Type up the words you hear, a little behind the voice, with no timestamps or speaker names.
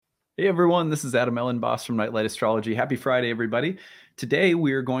Hey everyone, this is Adam Ellenboss from Nightlight Astrology. Happy Friday, everybody. Today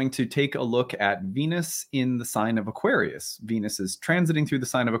we are going to take a look at Venus in the sign of Aquarius. Venus is transiting through the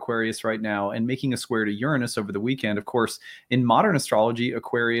sign of Aquarius right now and making a square to Uranus over the weekend. Of course, in modern astrology,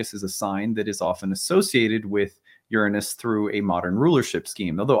 Aquarius is a sign that is often associated with Uranus through a modern rulership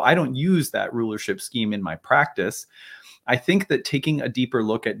scheme. Although I don't use that rulership scheme in my practice, I think that taking a deeper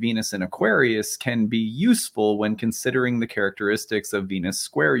look at Venus in Aquarius can be useful when considering the characteristics of Venus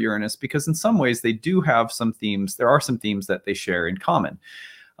square Uranus, because in some ways they do have some themes. There are some themes that they share in common.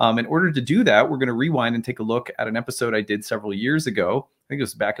 In order to do that, we're going to rewind and take a look at an episode I did several years ago. I think it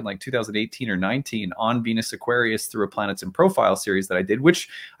was back in like 2018 or 19 on Venus Aquarius through a Planets in Profile series that I did, which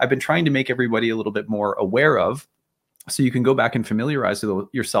I've been trying to make everybody a little bit more aware of. So you can go back and familiarize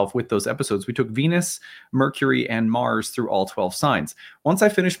yourself with those episodes. We took Venus, Mercury, and Mars through all 12 signs. Once I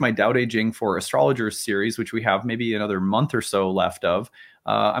finish my Tao Te Ching for Astrologers series, which we have maybe another month or so left of,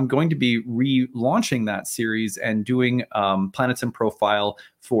 I'm going to be relaunching that series and doing Planets in Profile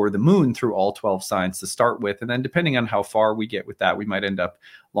for the Moon through all 12 signs to start with. And then depending on how far we get with that, we might end up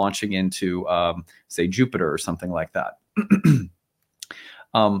launching into, say, Jupiter or something like that.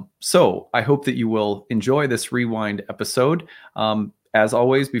 So I hope that you will enjoy this rewind episode. As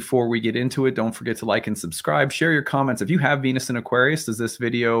always, before we get into it, don't forget to like and subscribe. Share your comments. If you have Venus in Aquarius, does this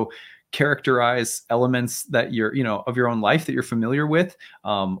video characterize elements that you're, of your own life that you're familiar with,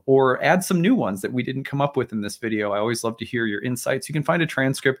 or add some new ones that we didn't come up with in this video? I always love to hear your insights. You can find a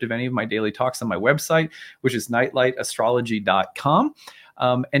transcript of any of my daily talks on my website, which is nightlightastrology.com.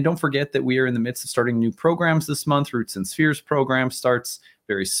 And don't forget that we are in the midst of starting new programs this month. Roots and Spheres program starts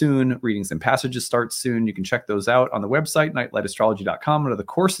very soon. Readings and Passages starts soon. You can check those out on the website, nightlightastrology.com, under the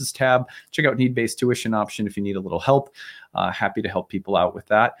Courses tab. Check out Need-Based Tuition option if you need a little help. Happy to help people out with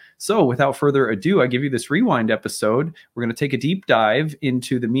that. So without further ado, I give you this rewind episode. We're going to take a deep dive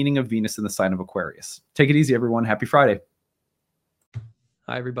into the meaning of Venus in the sign of Aquarius. Take it easy, everyone. Happy Friday.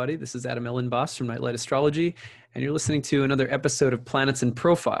 Hi, everybody. This is Adam Ellenboss from Nightlight Astrology, and you're listening to another episode of Planets in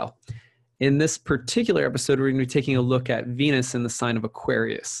Profile. In this particular episode, we're going to be taking a look at Venus in the sign of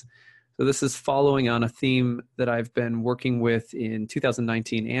Aquarius. So this is following on a theme that I've been working with in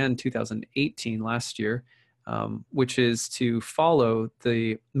 2019 and 2018 last year, which is to follow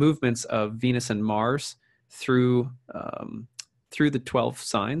the movements of Venus and Mars through the 12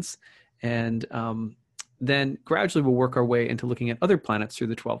 signs, and then gradually we'll work our way into looking at other planets through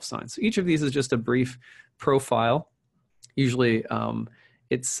the 12 signs. So each of these is just a brief profile. Usually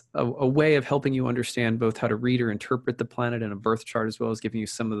it's a way of helping you understand both how to read or interpret the planet in a birth chart, as well as giving you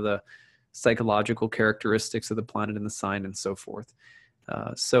some of the psychological characteristics of the planet and the sign and so forth.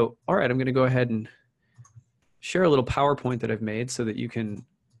 So, all right, I'm going to go ahead and share a little PowerPoint that I've made so that you can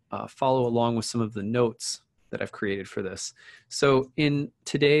follow along with some of the notes that I've created for this. So in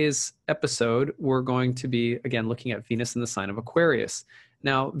today's episode, we're going to be, again, looking at Venus in the sign of Aquarius.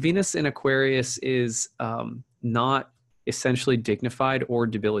 Now, Venus in Aquarius is not essentially dignified or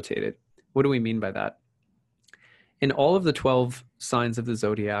debilitated. What do we mean by that? In all of the 12 signs of the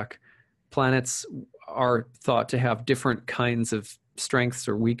zodiac, planets are thought to have different kinds of strengths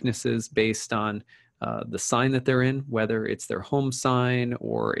or weaknesses based on the sign that they're in, whether it's their home sign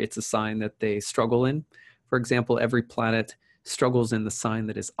or it's a sign that they struggle in. For example, every planet struggles in the sign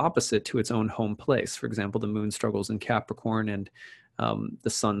that is opposite to its own home place. For example, the moon struggles in Capricorn and the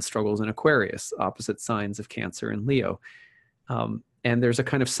sun struggles in Aquarius, opposite signs of Cancer and Leo. And there's a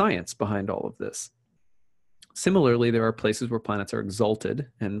kind of science behind all of this. Similarly, there are places where planets are exalted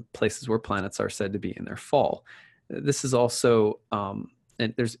and places where planets are said to be in their fall. This is also, and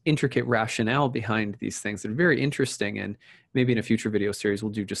there's intricate rationale behind these things that are very interesting, and maybe in a future video series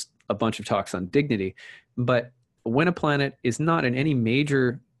we'll do just a bunch of talks on dignity. But when a planet is not in any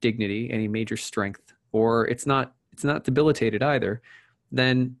major dignity, any major strength, or it's not debilitated either,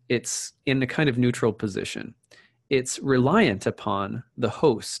 then it's in a kind of neutral position. It's reliant upon the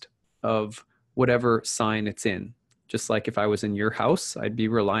host of whatever sign it's in. Just like if I was in your house, I'd be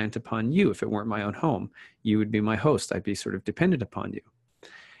reliant upon you. If it weren't my own home, you would be my host. I'd be sort of dependent upon you.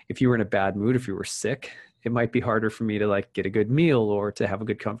 If you were in a bad mood, if you were sick, it might be harder for me to like get a good meal or to have a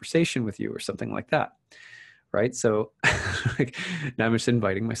good conversation with you or something like that. Right? So now I'm just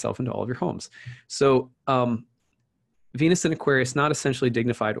inviting myself into all of your homes. So Venus in Aquarius, not essentially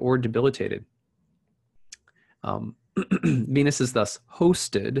dignified or debilitated. Venus is thus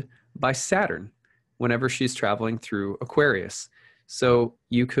hosted by Saturn whenever she's traveling through Aquarius. So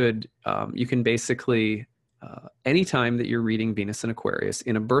you can basically, anytime that you're reading Venus in Aquarius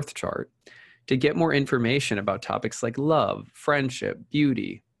in a birth chart, to get more information about topics like love, friendship,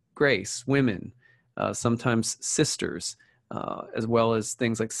 beauty, grace, women, sometimes sisters, as well as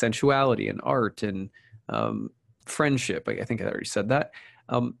things like sensuality and art and friendship. I think I already said that.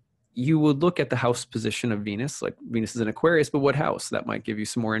 You would look at the house position of Venus, like Venus is in Aquarius, but what house? That might give you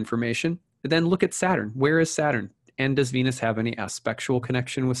some more information. But then look at Saturn. Where is Saturn? And does Venus have any aspectual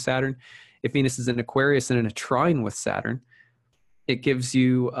connection with Saturn? If Venus is in Aquarius and in a trine with Saturn, it gives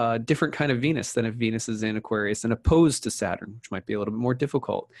you a different kind of Venus than if Venus is in Aquarius and opposed to Saturn, which might be a little bit more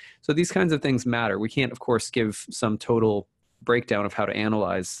difficult. So these kinds of things matter. We can't, of course, give some total breakdown of how to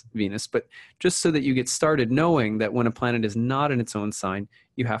analyze Venus, but just so that you get started knowing that when a planet is not in its own sign,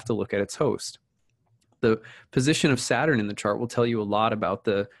 you have to look at its host. The position of Saturn in the chart will tell you a lot about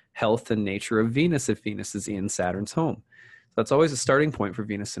the health and nature of Venus if Venus is in Saturn's home. So that's always a starting point for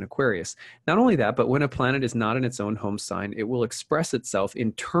Venus in Aquarius. Not only that, but when a planet is not in its own home sign, it will express itself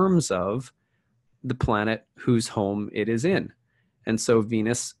in terms of the planet whose home it is in. And so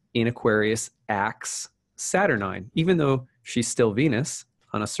Venus in Aquarius acts Saturnine, even though she's still Venus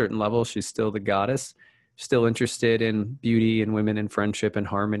on a certain level, she's still the goddess, still interested in beauty and women and friendship and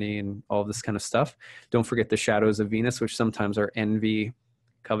harmony and all this kind of stuff. Don't forget the shadows of Venus, which sometimes are envy,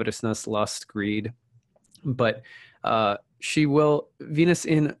 covetousness, lust, greed. But Venus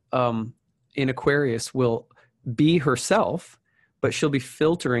in Aquarius will be herself, but she'll be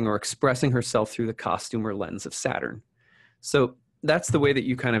filtering or expressing herself through the costume or lens of Saturn. So that's the way that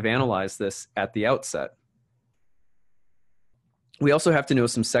you kind of analyze this at the outset. We also have to know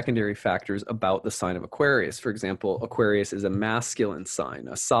some secondary factors about the sign of Aquarius. For example, Aquarius is a masculine sign,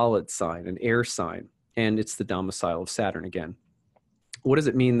 a solid sign, an air sign, and it's the domicile of Saturn again. What does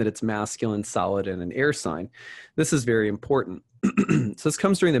it mean that it's masculine, solid, and an air sign? This is very important. So this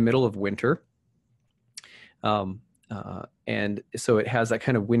comes during the middle of winter. And so it has that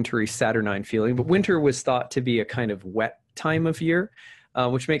kind of wintry Saturnine feeling. But winter was thought to be a kind of wet time of year,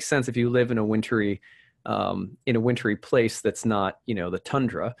 which makes sense if you live in a wintry place that's not, the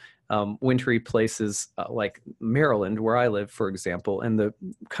tundra. Wintry places like Maryland, where I live, for example, and the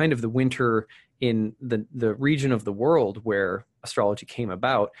kind of the winter in the region of the world where astrology came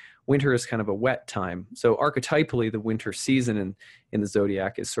about, winter is kind of a wet time. So archetypally, the winter season in the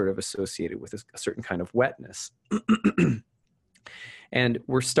zodiac is sort of associated with a certain kind of wetness. And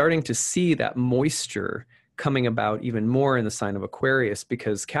we're starting to see that moisture coming about even more in the sign of Aquarius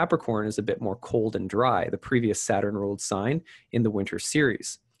because Capricorn is a bit more cold and dry, the previous Saturn-ruled sign in the winter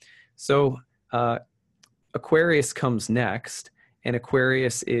series. So Aquarius comes next, and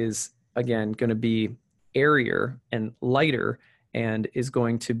Aquarius is, again, going to be airier and lighter and is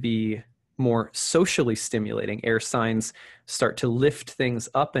going to be more socially stimulating. Air signs start to lift things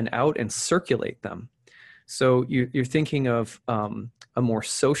up and out and circulate them. So you're thinking of a more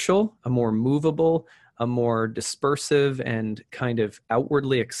social, a more movable, a more dispersive and kind of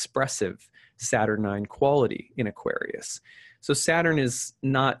outwardly expressive Saturnine quality in Aquarius. So Saturn is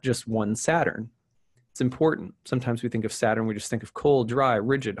not just one Saturn. It's important. Sometimes we think of Saturn, we just think of cold, dry,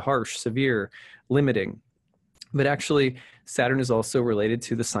 rigid, harsh, severe, limiting. But actually, Saturn is also related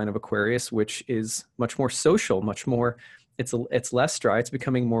to the sign of Aquarius, which is much more social, much more, it's less dry, it's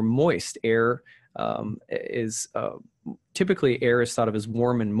becoming more moist. Air is typically air is thought of as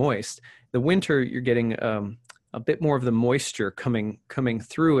warm and moist. The winter, you're getting a bit more of the moisture coming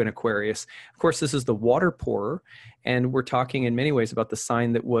through in Aquarius. Of course, this is the water pourer, and we're talking in many ways about the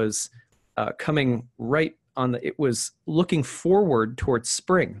sign that was coming right on it was looking forward towards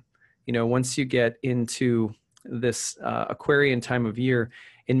spring. Once you get into this Aquarian time of year,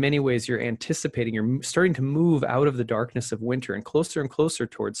 in many ways you're anticipating, you're starting to move out of the darkness of winter and closer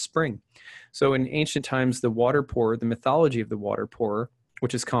towards spring. So in ancient times, the water pourer, the mythology of the water pourer,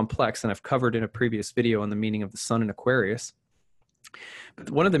 which is complex, and I've covered in a previous video on the meaning of the sun in Aquarius.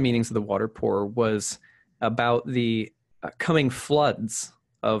 But one of the meanings of the water pourer was about the coming floods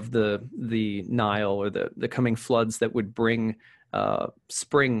of the Nile, or the coming floods that would bring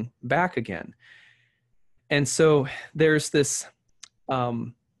spring back again. And so there's this,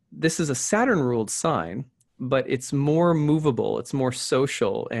 this is a Saturn-ruled sign, but it's more movable, it's more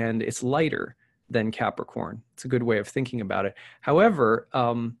social, and it's lighter than Capricorn. It's a good way of thinking about it. However,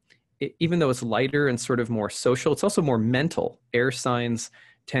 even though it's lighter and sort of more social, it's also more mental. Air signs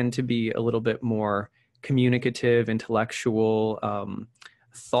tend to be a little bit more communicative, intellectual,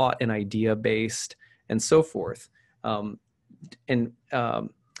 thought and idea based, and so forth.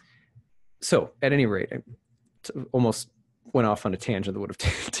 So at any rate, I almost went off on a tangent that would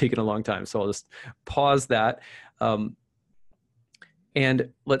have taken a long time. So I'll just pause that. And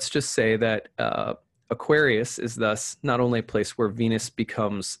let's just say that Aquarius is thus not only a place where Venus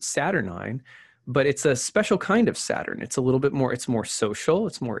becomes Saturnine, but it's a special kind of Saturn. It's a little bit more, it's more social,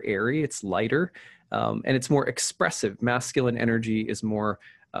 it's more airy, it's lighter. And it's more expressive. Masculine energy is more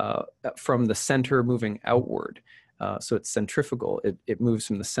from the center moving outward. So it's centrifugal. It moves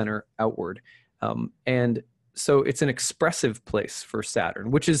from the center outward. And so it's an expressive place for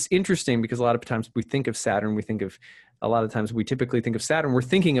Saturn, which is interesting because a lot of times we think of Saturn, we typically think of Saturn, we're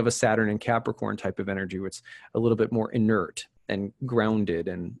thinking of a Saturn in Capricorn type of energy, which is a little bit more inert and grounded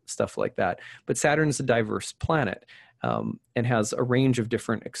and stuff like that. But Saturn is a diverse planet and has a range of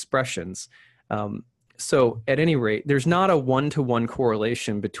different expressions. So at any rate, there's not a one-to-one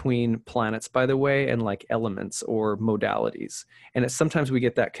correlation between planets, by the way, and like elements or modalities. And sometimes we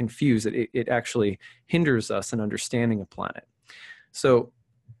get that confused. It actually hinders us in understanding a planet. So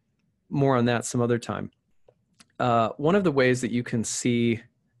more on that some other time. One of the ways that you can see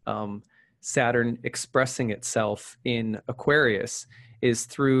Saturn expressing itself in Aquarius is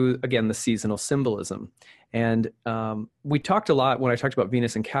through, again, the seasonal symbolism. And we talked a lot, when I talked about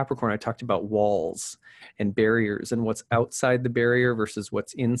Venus and Capricorn, I talked about walls and barriers and what's outside the barrier versus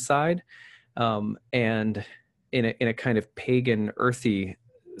what's inside. And in a kind of pagan, earthy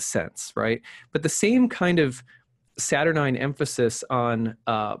sense, right? But the same kind of Saturnine emphasis on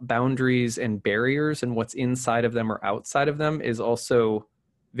boundaries and barriers and what's inside of them or outside of them is also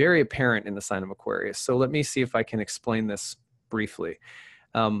very apparent in the sign of Aquarius. So let me see if I can explain this briefly.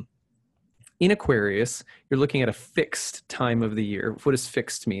 In Aquarius, you're looking at a fixed time of the year. What does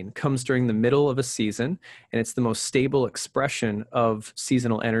fixed mean? It comes during the middle of a season, and it's the most stable expression of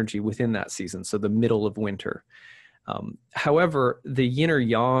seasonal energy within that season, so the middle of winter. However, the yin or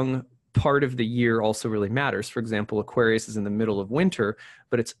yang part of the year also really matters. For example, Aquarius is in the middle of winter,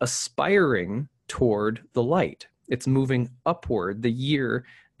 but it's aspiring toward the light. It's moving upward. The year,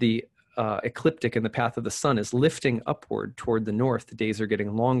 the ecliptic in the path of the sun is lifting upward toward the north. The days are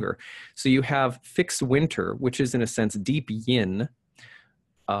getting longer. So you have fixed winter, which is in a sense deep yin,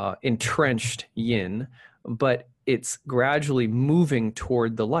 entrenched yin, but it's gradually moving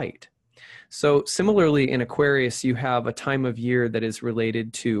toward the light. So similarly in Aquarius, you have a time of year that is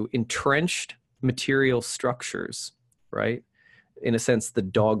related to entrenched material structures, right? In a sense, the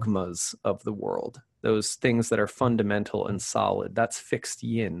dogmas of the world, those things that are fundamental and solid. That's fixed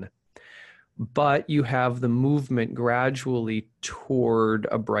yin. But you have the movement gradually toward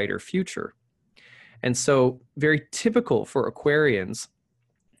a brighter future. And so very typical for Aquarians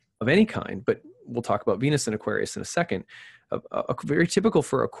of any kind, but we'll talk about Venus and Aquarius in a second, very typical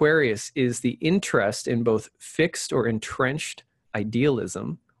for Aquarius is the interest in both fixed or entrenched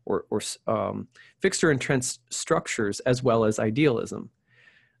idealism or fixed or entrenched structures as well as idealism.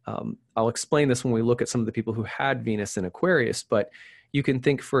 I'll explain this when we look at some of the people who had Venus in Aquarius, but you can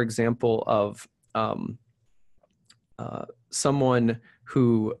think, for example, of someone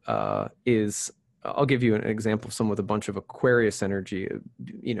who is, I'll give you an example of someone with a bunch of Aquarius energy,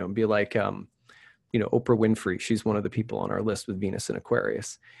 be like, Oprah Winfrey. She's one of the people on our list with Venus and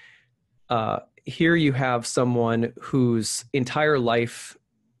Aquarius. Here you have someone whose entire life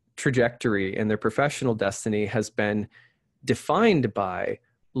trajectory and their professional destiny has been defined by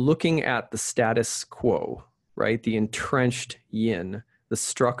looking at the status quo, right? The entrenched yin, the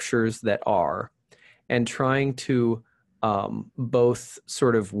structures that are, and trying to both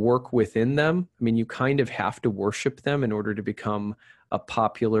sort of work within them. I mean, you kind of have to worship them in order to become a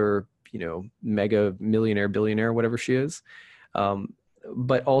popular, mega millionaire, billionaire, whatever she is.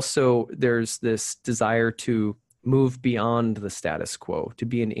 But also there's this desire to move beyond the status quo, to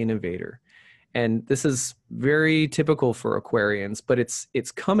be an innovator. And this is very typical for Aquarians, but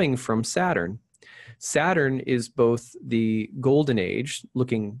it's coming from Saturn. Saturn is both the golden age,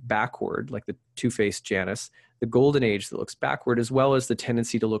 looking backward, like the two-faced Janus, the golden age that looks backward, as well as the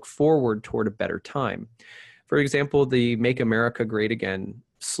tendency to look forward toward a better time. For example, the Make America Great Again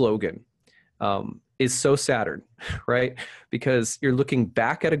slogan is so Saturn, right? Because you're looking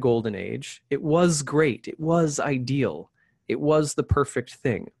back at a golden age. It was great. It was ideal. It was the perfect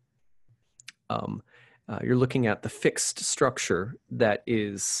thing. You're looking at the fixed structure that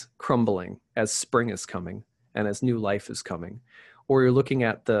is crumbling as spring is coming and as new life is coming. Or you're looking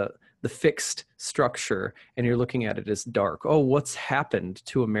at the fixed structure and you're looking at it as dark. Oh, what's happened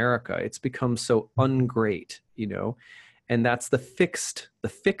to America? It's become so ungreat, and that's the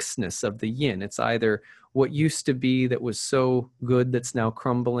fixedness of the yin. It's either what used to be that was so good that's now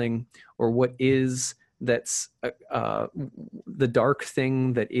crumbling, or what is that's the dark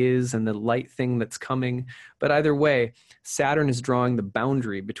thing that is and the light thing that's coming. But either way, Saturn is drawing the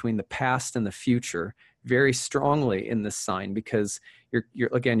boundary between the past and the future very strongly in this sign, because you're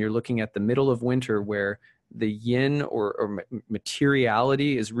looking at the middle of winter where the yin or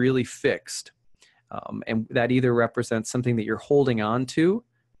materiality is really fixed. And that either represents something that you're holding on to,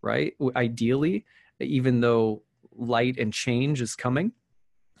 right? Ideally, even though light and change is coming,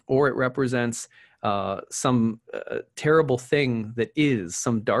 or it represents some terrible thing that is,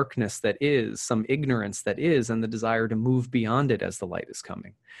 some darkness that is, some ignorance that is, and the desire to move beyond it as the light is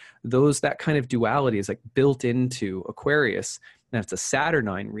coming. That kind of duality is like built into Aquarius, and it's a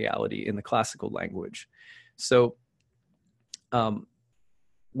Saturnine reality in the classical language. So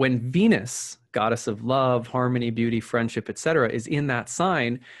when Venus, goddess of love, harmony, beauty, friendship, etc., is in that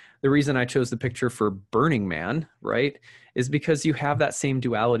sign, the reason I chose the picture for Burning Man, right, is because you have that same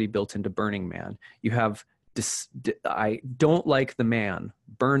duality built into Burning Man. You have I don't like the man,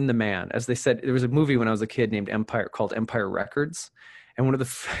 burn the man. As they said, there was a movie when I was a kid named called Empire Records. And one of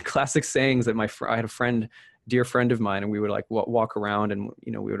the classic sayings that I had a friend, dear friend of mine, and we would like walk around, and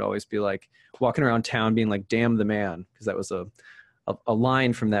we would always be like walking around town being like, damn the man, because that was a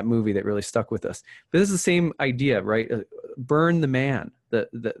line from that movie that really stuck with us. But this is the same idea, right? Burn the man,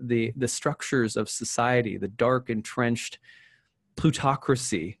 the structures of society, the dark entrenched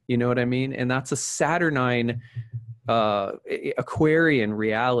plutocracy, you know what I mean? And that's a Saturnine Aquarian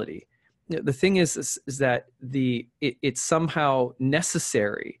reality. The thing is that it's somehow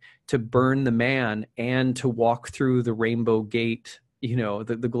necessary to burn the man and to walk through the rainbow gate,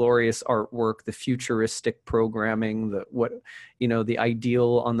 the glorious artwork, the futuristic programming, the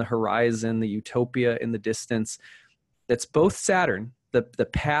ideal on the horizon, the utopia in the distance. That's both Saturn, the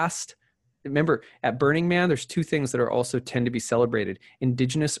past. Remember, at Burning Man, there's two things that are also tend to be celebrated: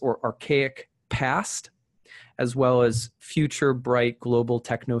 indigenous or archaic past, as well as future, bright, global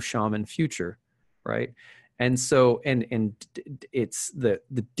techno shaman future, right? And so, and it's the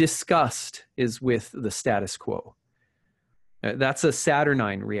disgust is with the status quo. That's a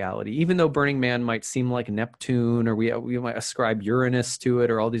Saturnine reality, even though Burning Man might seem like Neptune, or we might ascribe Uranus to it,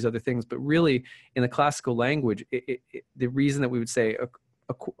 or all these other things. But really, in the classical language, the reason that we would say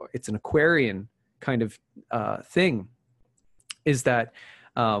it's an Aquarian kind of thing is that,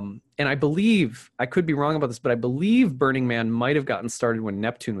 and I believe, I could be wrong about this, but I believe Burning Man might have gotten started when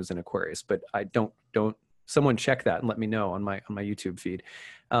Neptune was in Aquarius, but I don't, someone check that and let me know on my YouTube feed.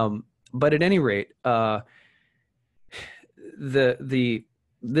 But at any rate,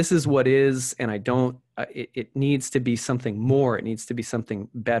 this is what is, and I don't, it needs to be something more. It needs to be something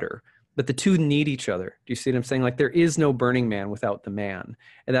better. But the two need each other. Do you see what I'm saying? Like, there is no Burning Man without the man.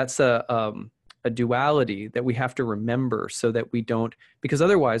 And that's a duality that we have to remember, so that we don't, because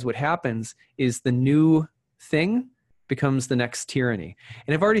otherwise what happens is the new thing becomes the next tyranny.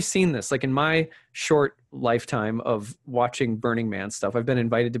 And I've already seen this, like in my short lifetime of watching Burning Man stuff. I've been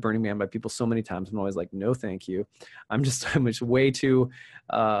invited to Burning Man by people so many times. I'm always like, no, thank you. I'm just way too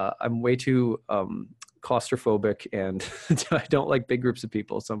claustrophobic, and I don't like big groups of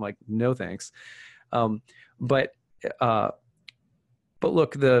people. So I'm like, no, thanks. But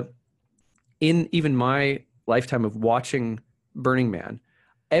look, in even my lifetime of watching Burning Man,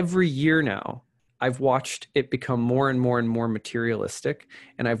 every year now, I've watched it become more and more and more materialistic.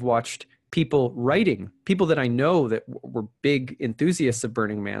 And I've watched people that I know that were big enthusiasts of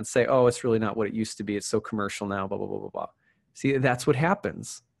Burning Man say, oh, it's really not what it used to be. It's so commercial now, blah, blah, blah, blah, blah. See, that's what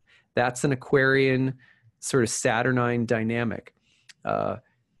happens. That's an Aquarian sort of Saturnine dynamic.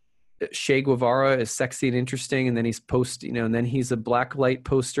 Che Guevara is sexy and interesting, and then he's and then he's a black light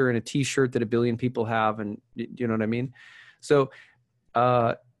poster and a T-shirt that a billion people have, and you know what I mean? So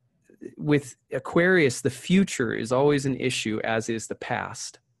with Aquarius, the future is always an issue, as is the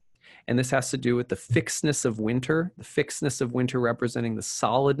past. And this has to do with the fixedness of winter representing the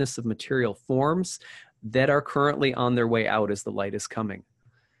solidness of material forms that are currently on their way out as the light is coming.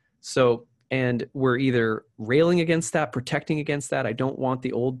 So, and we're either railing against that, protecting against that. I don't want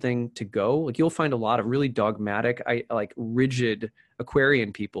the old thing to go. Like, you'll find a lot of really dogmatic, rigid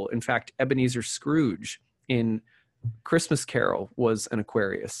Aquarian people. In fact, Ebenezer Scrooge in Christmas Carol was an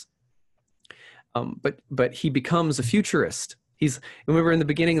Aquarius. But he becomes a futurist. Remember in the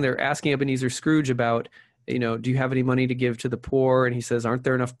beginning, they're asking Ebenezer Scrooge about, do you have any money to give to the poor? And he says, aren't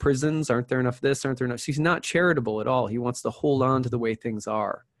there enough prisons? Aren't there enough this? Aren't there enough? So he's not charitable at all. He wants to hold on to the way things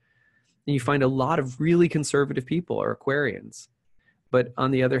are. And you find a lot of really conservative people are Aquarians. But on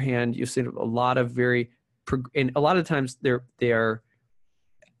the other hand, you see a lot of and a lot of times they are,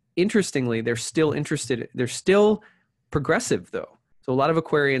 interestingly, they're still interested. They're still progressive though. So a lot of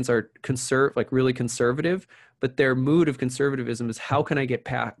Aquarians are really conservative, but their mood of conservatism is, how can I get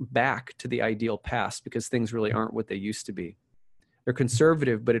back to the ideal past, because things really aren't what they used to be. They're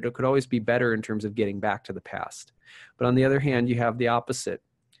conservative, but it could always be better in terms of getting back to the past. But on the other hand, you have the opposite.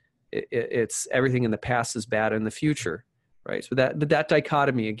 It's everything in the past is bad in the future, right? So that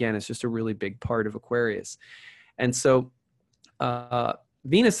dichotomy, again, is just a really big part of Aquarius. And so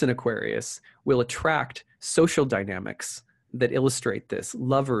Venus in Aquarius will attract social dynamics that illustrate this,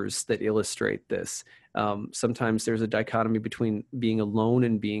 lovers that illustrate this. Sometimes there's a dichotomy between being alone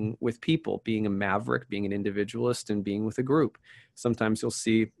and being with people, being a maverick, being an individualist, and being with a group. Sometimes you'll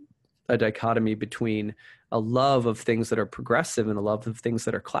see a dichotomy between a love of things that are progressive and a love of things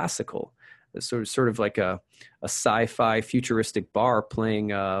that are classical. Sort of like a sci-fi futuristic bar playing,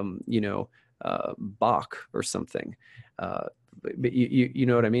 Bach or something. But you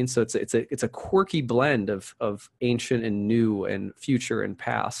know what I mean? So it's a quirky blend of ancient and new and future and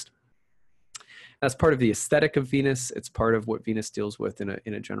past. That's part of the aesthetic of Venus. It's part of what Venus deals with in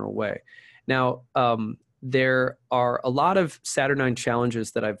a general way. Now, there are a lot of Saturnine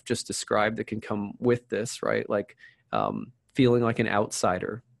challenges that I've just described that can come with this, right? Like feeling like an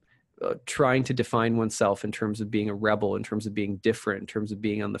outsider, trying to define oneself in terms of being a rebel, in terms of being different, in terms of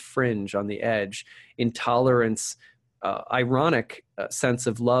being on the fringe, on the edge, intolerance, ironic sense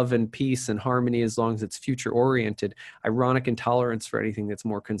of love and peace and harmony as long as it's future oriented, ironic intolerance for anything that's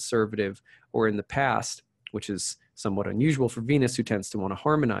more conservative or in the past, which is somewhat unusual for Venus, who tends to want to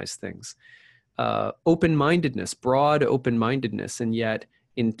harmonize things. Open-mindedness, broad open-mindedness, and yet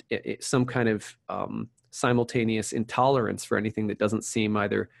in some kind of simultaneous intolerance for anything that doesn't seem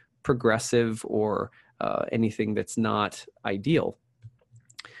either progressive or anything that's not ideal.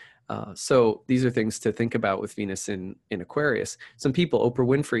 So these are things to think about with Venus in Aquarius. Some people, Oprah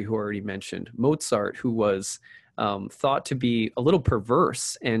Winfrey, who already mentioned, Mozart, who was thought to be a little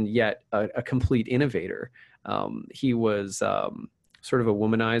perverse and yet a complete innovator. He was sort of a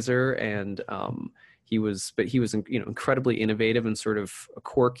womanizer, and he was incredibly innovative and sort of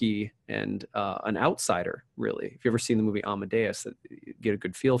quirky and an outsider, really. If you've ever seen the movie Amadeus, you get a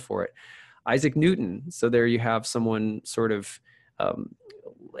good feel for it. Isaac Newton. So there you have someone sort of,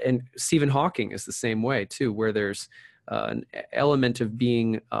 and Stephen Hawking is the same way too, where there's an element of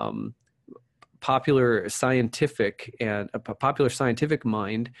being popular scientific and a popular scientific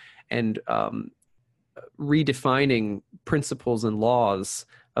mind, and redefining principles and laws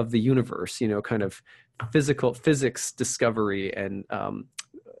of the universe, kind of physics discovery and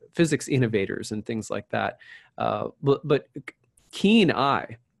physics innovators and things like that. But keen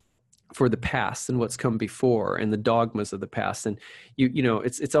eye for the past and what's come before and the dogmas of the past. And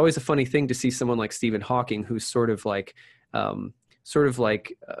it's always a funny thing to see someone like Stephen Hawking, who's sort of like the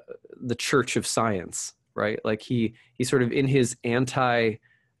church of science, right? Like he sort of, in his anti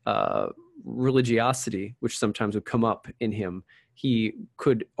religiosity, which sometimes would come up in him, he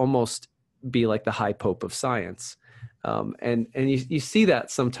could almost be like the high pope of science. And you see that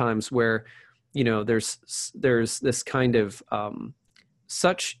sometimes where, there's this kind of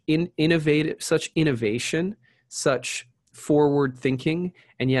such innovation, such forward thinking,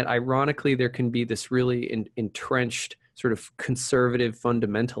 and yet ironically there can be this really entrenched sort of conservative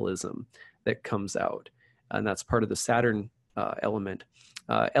fundamentalism that comes out, and that's part of the Saturn element.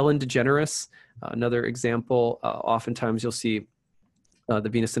 Ellen DeGeneres, another example. Oftentimes you'll see the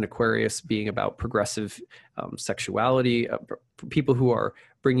Venus in Aquarius being about progressive sexuality, people who are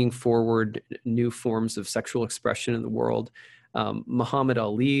bringing forward new forms of sexual expression in the world. Muhammad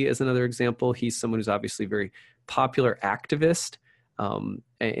Ali is another example. He's someone who's obviously a very popular activist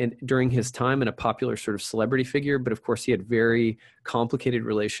and during his time, and a popular sort of celebrity figure. But of course, he had very complicated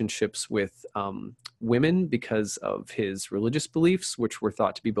relationships with women because of his religious beliefs, which were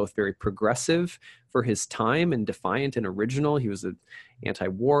thought to be both very progressive for his time and defiant and original. He was an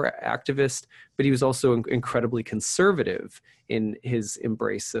anti-war activist, but he was also incredibly conservative in his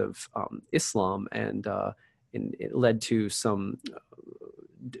embrace of Islam, and it led to some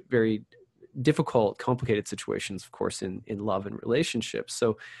very difficult, complicated situations, of course, in love and relationships.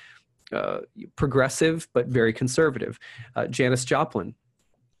 So progressive, but very conservative. Janis Joplin,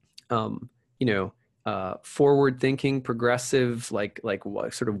 forward-thinking, progressive, like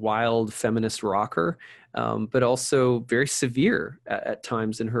sort of wild feminist rocker, but also very severe at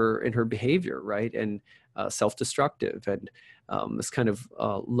times in her behavior, right? And self-destructive, and this kind of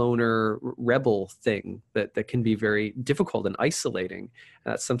loner rebel thing that can be very difficult and isolating.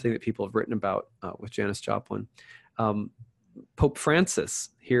 And that's something that people have written about with Janis Joplin. Pope Francis,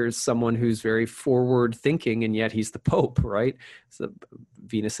 here's someone who's very forward thinking, and yet he's the Pope, right? So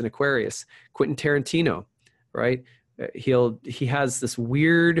Venus in Aquarius. Quentin Tarantino, right? He has this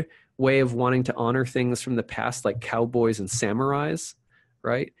weird way of wanting to honor things from the past, like cowboys and samurais,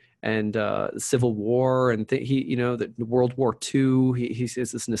 right? And Civil War, and the World War II. He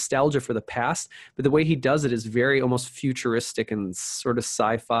has this nostalgia for the past, but the way he does it is very almost futuristic and sort of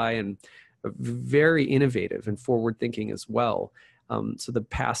sci-fi, and very innovative and forward-thinking as well. So the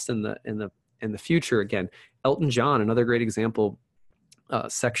past and the future again. Elton John, another great example.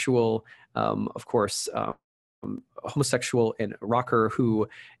 sexual, of course, homosexual and rocker who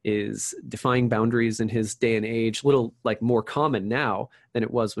is defying boundaries in his day and age, a little like more common now than it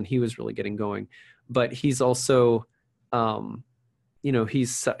was when he was really getting going. But he's also, you know,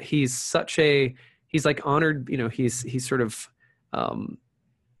 he's such a, he's like honored, you know, he's sort of,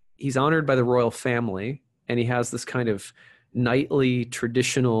 he's honored by the royal family, and he has this kind of knightly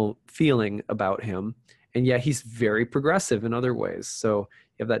traditional feeling about him. And yet he's very progressive in other ways. So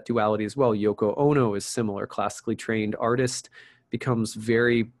you have that duality as well. Yoko Ono is similar, classically trained artist, becomes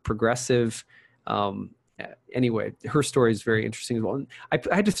very progressive. Anyway, her story is very interesting as well. And I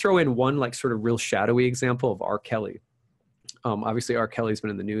had to throw in one like sort of real shadowy example of R. Kelly. Obviously, R. Kelly's been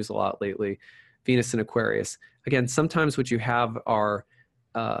in the news a lot lately. Venus and Aquarius. Again, sometimes what you have are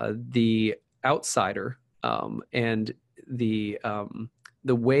the outsider and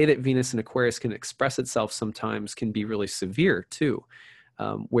the way that Venus and Aquarius can express itself sometimes can be really severe too,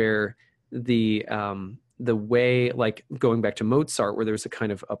 where the way, like going back to Mozart, where there's a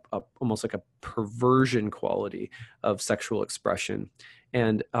kind of almost like a perversion quality of sexual expression.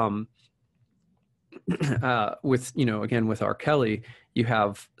 And with, you know, again, with R. Kelly, you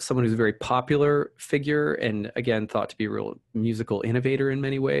have someone who's a very popular figure and again, thought to be a real musical innovator in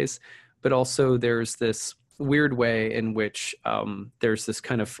many ways, but also there's this weird way in which there's this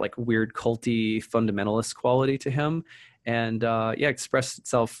kind of like weird culty fundamentalist quality to him, and yeah, expressed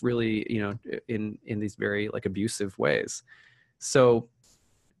itself really, you know, in these very like abusive ways. So,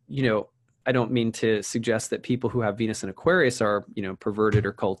 you know, I don't mean to suggest that people who have Venus and Aquarius are, you know, perverted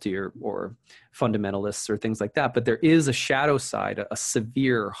or culty or fundamentalists or things like that, but there is a shadow side, a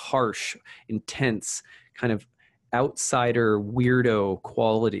severe, harsh, intense kind of outsider weirdo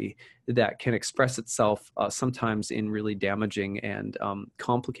quality that can express itself sometimes in really damaging and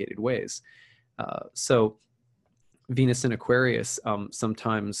complicated ways. So Venus and Aquarius,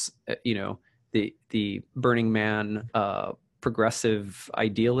 sometimes, you know, the Burning Man progressive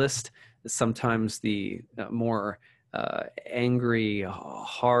idealist, sometimes the more angry,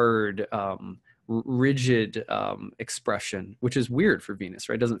 hard, rigid expression, which is weird for Venus,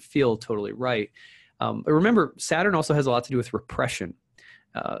 right? It doesn't feel totally right. But remember, Saturn also has a lot to do with repression,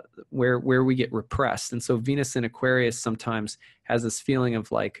 where we get repressed. And so Venus in Aquarius sometimes has this feeling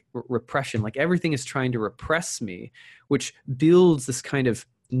of like repression, like everything is trying to repress me, which builds this kind of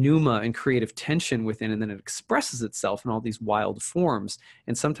pneuma and creative tension within, and then it expresses itself in all these wild forms.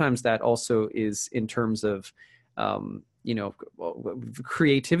 And sometimes that also is in terms of, you know,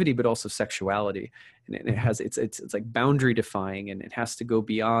 creativity, but also sexuality. And it has, it's like boundary defying, and it has to go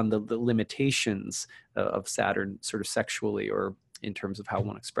beyond the limitations of Saturn sort of sexually, or in terms of how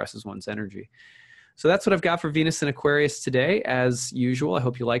one expresses one's energy. So that's what I've got for Venus and Aquarius today. As usual, I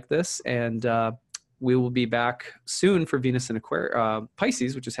hope you like this, and we will be back soon for Venus and Aquarius,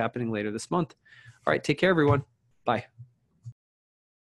 Pisces, which is happening later this month. All right, take care, everyone. Bye.